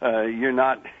 you're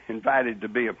not invited to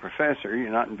be a professor.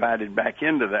 You're not invited back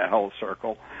into that whole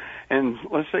circle. And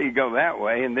let's say you go that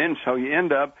way, and then so you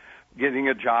end up getting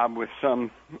a job with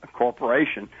some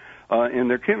corporation in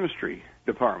their chemistry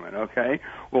department, okay?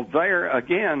 Well, there,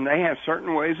 again, they have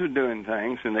certain ways of doing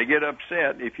things, and they get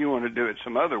upset if you want to do it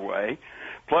some other way.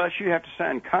 Plus, you have to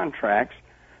sign contracts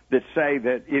that say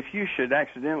that if you should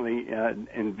accidentally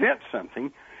invent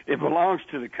something, it belongs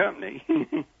to the company.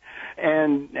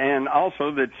 and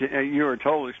also that you are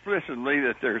told explicitly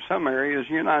that there are some areas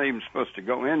you're not even supposed to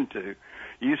go into.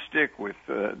 You stick with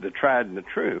the tried and the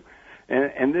true.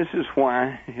 And this is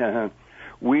why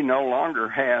we no longer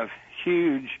have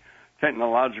huge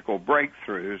technological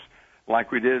breakthroughs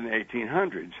like we did in the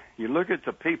 1800s. You look at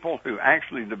the people who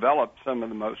actually developed some of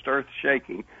the most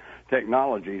earth-shaking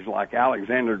technologies like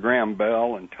Alexander Graham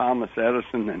Bell and Thomas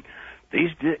Edison, and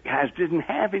these guys didn't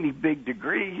have any big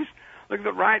degrees. Look at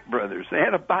the Wright brothers. They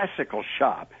had a bicycle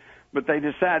shop, but they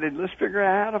decided, let's figure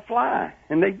out how to fly,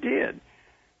 and they did.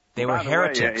 They were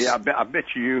heretics. I bet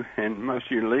you and most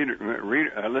of your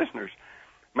listeners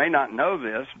may not know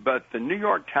this, but the New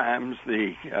York Times,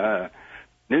 the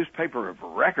newspaper of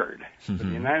record for the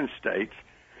United States,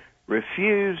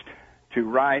 refused to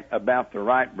write about the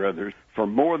Wright brothers for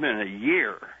more than a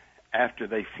year after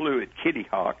they flew at Kitty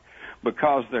Hawk,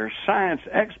 because their science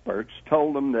experts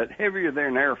told them that heavier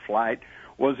than air flight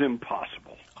was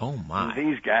impossible. Oh, my. And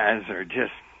these guys are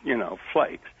just,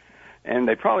 flakes. And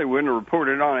they probably wouldn't have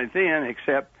reported on it then,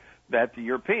 except that the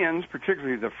Europeans,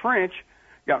 particularly the French,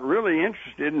 got really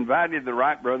interested, invited the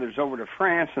Wright brothers over to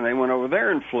France, and they went over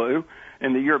there and flew.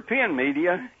 And the European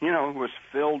media, was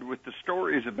filled with the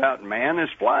stories about man is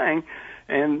flying,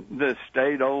 and the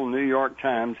state old New York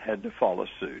Times had to follow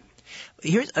suit.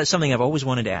 Here's something I've always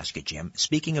wanted to ask you, Jim.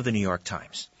 Speaking of the New York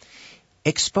Times,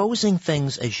 exposing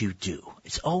things as you do,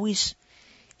 it's always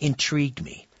intrigued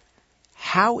me.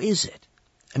 How is it?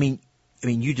 I mean,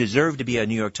 you deserve to be a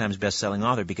New York Times best-selling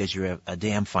author because you're a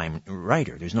damn fine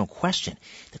writer. There's no question.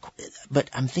 But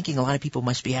I'm thinking a lot of people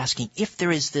must be asking, if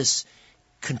there is this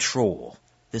control,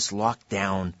 this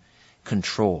lockdown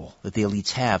control that the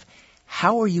elites have,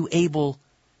 how are you able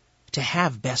to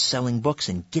have best-selling books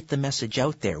and get the message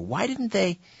out there? Why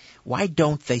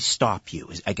don't they stop you,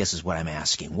 I guess is what I'm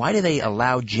asking. Why do they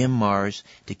allow Jim Marrs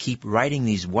to keep writing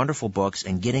these wonderful books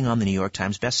and getting on the New York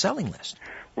Times best-selling list?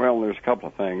 Well, there's a couple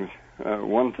of things.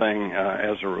 One thing,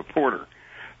 as a reporter,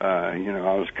 I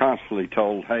was constantly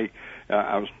told, hey,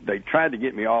 they tried to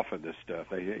get me off of this stuff.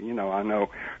 I know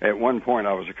at one point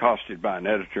I was accosted by an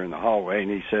editor in the hallway, and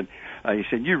he said,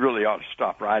 you really ought to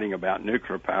stop writing about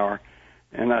nuclear power.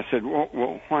 And I said,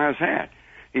 well, why is that?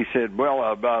 He said,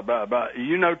 well,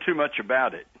 you know too much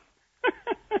about it.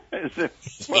 I said,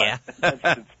 yeah. That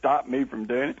should stop me from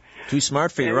doing it. Too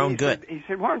smart for your own good. He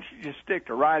said, why don't you just stick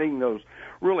to writing those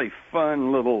really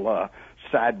fun little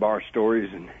sidebar stories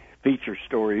and feature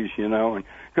stories, and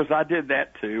because I did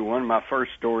that too. One of my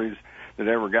first stories that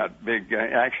ever got big,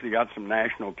 actually got some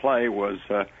national play, was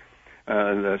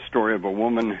the story of a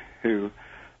woman who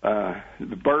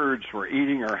the birds were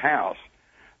eating her house.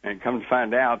 And come to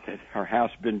find out that her house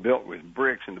had been built with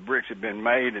bricks, and the bricks had been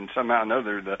made, and somehow or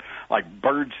another,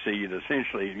 bird seed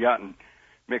essentially had gotten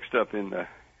mixed up in the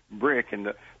brick, and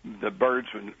the birds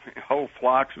whole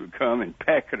flocks would come and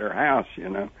peck at her house,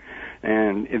 and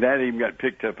that even got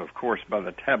picked up, of course, by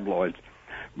the tabloids.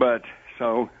 But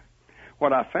so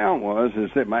what I found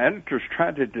is that my editors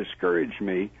tried to discourage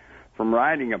me from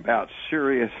writing about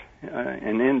serious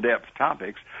and in-depth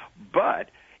topics, but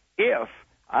if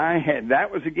I had,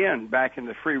 that was again back in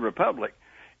the Free Republic,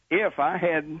 if I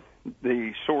had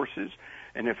the sources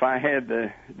and if I had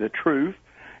the truth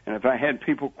and if I had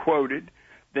people quoted,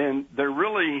 then there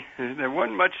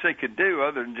wasn't much they could do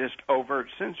other than just overt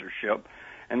censorship,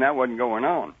 and that wasn't going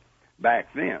on back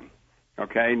then.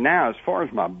 Okay, now as far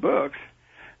as my books,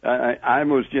 I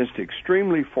was just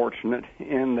extremely fortunate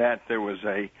in that there was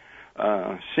a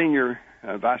senior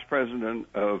vice president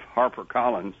of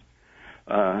HarperCollins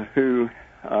who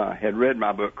had read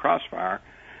my book Crossfire,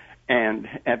 and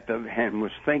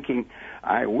was thinking,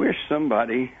 I wish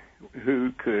somebody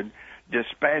who could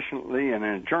dispassionately and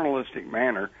in a journalistic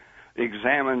manner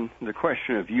examine the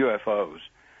question of UFOs,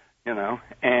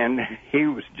 And he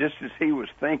was, just as he was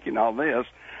thinking all this,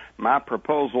 my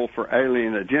proposal for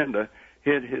Alien Agenda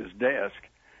hit his desk,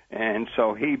 and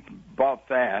so he bought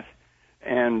that.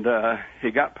 And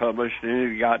it got published,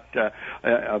 and it got,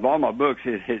 of all my books,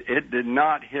 it did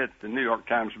not hit the New York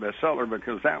Times bestseller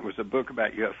because that was a book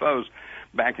about UFOs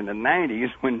back in the 90s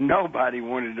when nobody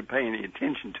wanted to pay any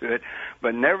attention to it.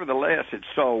 But nevertheless, it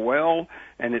sold well,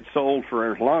 and it sold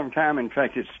for a long time. In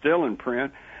fact, it's still in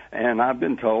print, and I've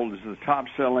been told it's the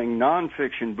top-selling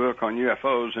nonfiction book on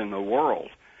UFOs in the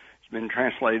world. Been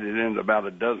translated into about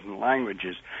a dozen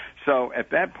languages. So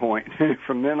at that point,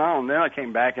 from then on, then I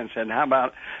came back and said, how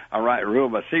about I write Rule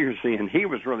by Secrecy? And he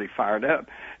was really fired up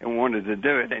and wanted to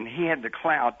do it. And he had the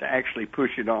clout to actually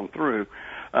push it on through.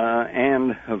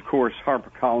 And, of course,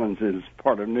 HarperCollins is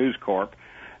part of News Corp.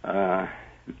 So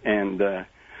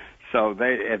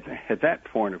they, at that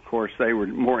point, of course, they were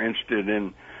more interested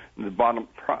in the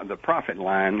profit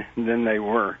line than they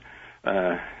were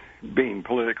being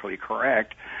politically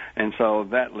correct, and so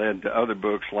that led to other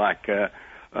books like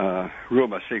Rule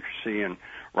by Secrecy and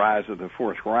Rise of the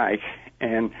Fourth Reich.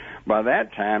 And by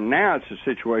that time, now it's a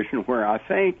situation where I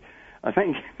think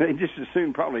they just as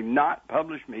soon probably not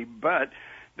publish me, but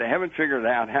they haven't figured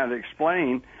out how to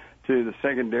explain to the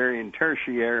secondary and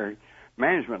tertiary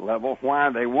management level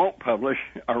why they won't publish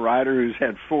a writer who's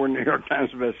had 4 New York Times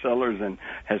bestsellers and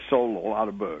has sold a lot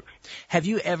of books. Have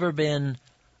you ever been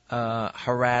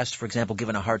harassed, for example,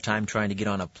 given a hard time trying to get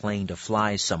on a plane to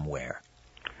fly somewhere?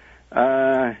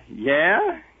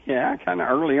 Yeah, kind of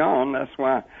early on. That's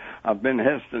why I've been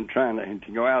hesitant trying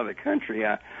to go out of the country.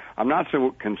 I'm not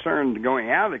so concerned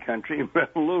going out of the country,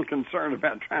 but a little concerned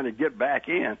about trying to get back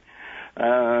in.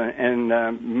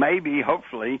 Maybe,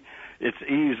 hopefully, it's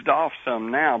eased off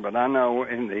some now, but I know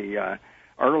in the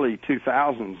early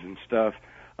 2000s and stuff,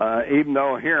 even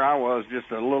though here I was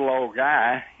just a little old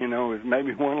guy, with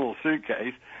maybe one little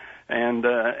suitcase, and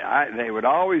they would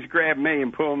always grab me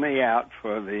and pull me out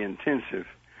for the intensive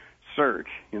search,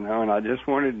 and I just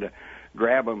wanted to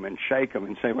grab them and shake them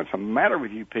and say, what's the matter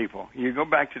with you people? You go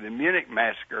back to the Munich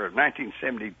massacre of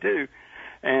 1972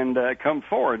 and come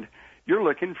forward. You're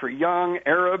looking for young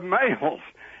Arab males.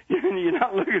 You're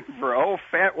not looking for old,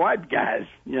 fat, white guys,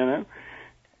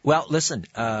 Well, listen,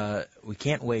 we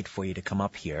can't wait for you to come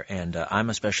up here, and I'm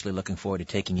especially looking forward to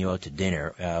taking you out to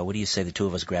dinner. What do you say the two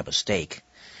of us grab a steak?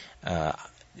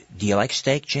 Do you like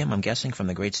steak, Jim? I'm guessing from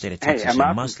the great state of Texas. Hey,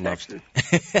 you must love steak.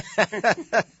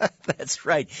 That's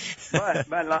right.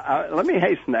 but let me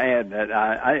hasten to add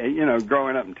that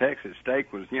growing up in Texas,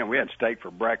 steak was, we had steak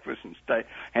for breakfast and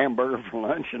hamburger for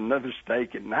lunch and another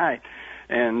steak at night.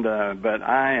 And but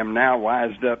I am now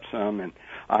wised up some, and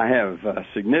I have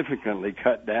significantly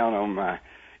cut down on my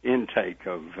intake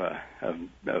of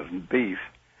beef.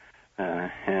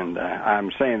 And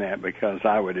I'm saying that because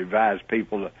I would advise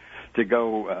people to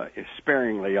go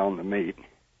sparingly on the meat.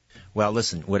 Well,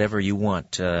 listen, whatever you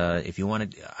want. If you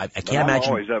want to, I can't imagine. I'm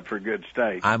always up for good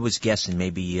steak. I was guessing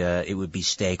maybe it would be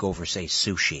steak over, say,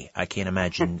 sushi. I can't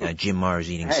imagine Jim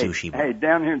Mars eating sushi. Hey,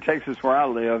 down here in Texas where I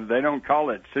live, they don't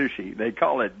call it sushi. They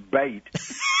call it bait.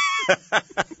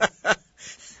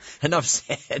 Enough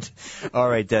said. All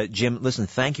right, Jim. Listen,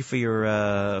 thank you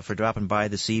for dropping by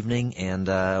this evening, and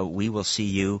we will see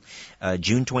you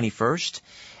June 21st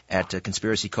at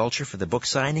Conspiracy Culture for the book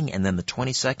signing, and then the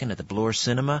 22nd at the Bloor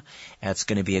Cinema. That's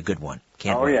going to be a good one.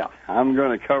 Can't wait. Yeah, I'm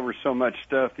going to cover so much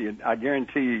stuff. I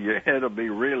guarantee you, your head will be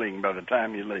reeling by the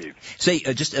time you leave. Say,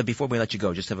 just before we let you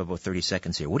go, just have about 30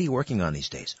 seconds here. What are you working on these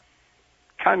days?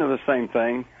 Kind of the same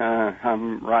thing.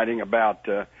 I'm writing about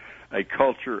a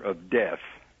culture of death.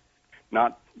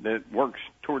 Not that works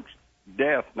towards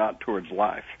death, not towards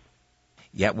life.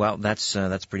 Yeah, well, that's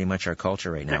pretty much our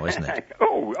culture right now, isn't it?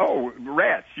 Oh,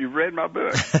 rats! You've read my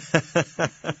book.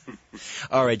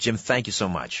 All right, Jim. Thank you so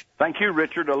much. Thank you,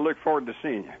 Richard. I look forward to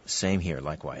seeing you. Same here,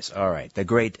 likewise. All right, the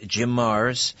great Jim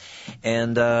Mars,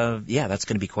 and that's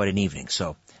going to be quite an evening.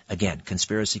 So again,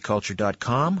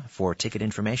 conspiracyculture.com for ticket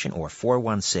information, or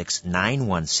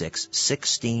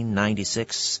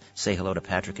 416-916-1696. Say hello to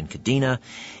Patrick and Kadena,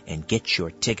 and get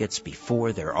your tickets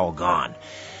before they're all gone.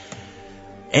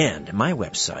 And my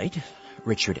website,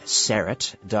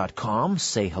 richardsarrett.com.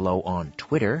 Say hello on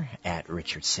Twitter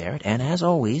 @RichardSarrett. And as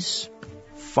always,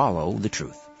 follow the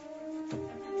truth.